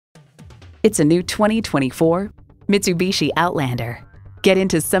It's a new 2024 Mitsubishi Outlander. Get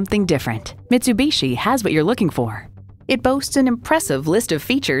into something different. Mitsubishi has what you're looking for. It boasts an impressive list of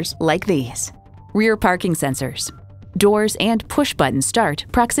features like these: rear parking sensors, doors and push-button start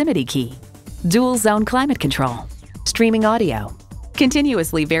proximity key, dual zone climate control, streaming audio,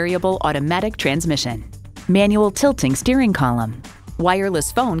 continuously variable automatic transmission, manual tilting steering column,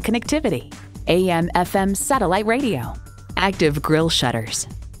 wireless phone connectivity, AM/FM satellite radio, active grille shutters,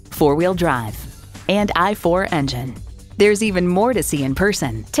 four-wheel drive, and i4 engine. There's even more to see in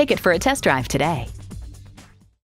person. Take it for a test drive today.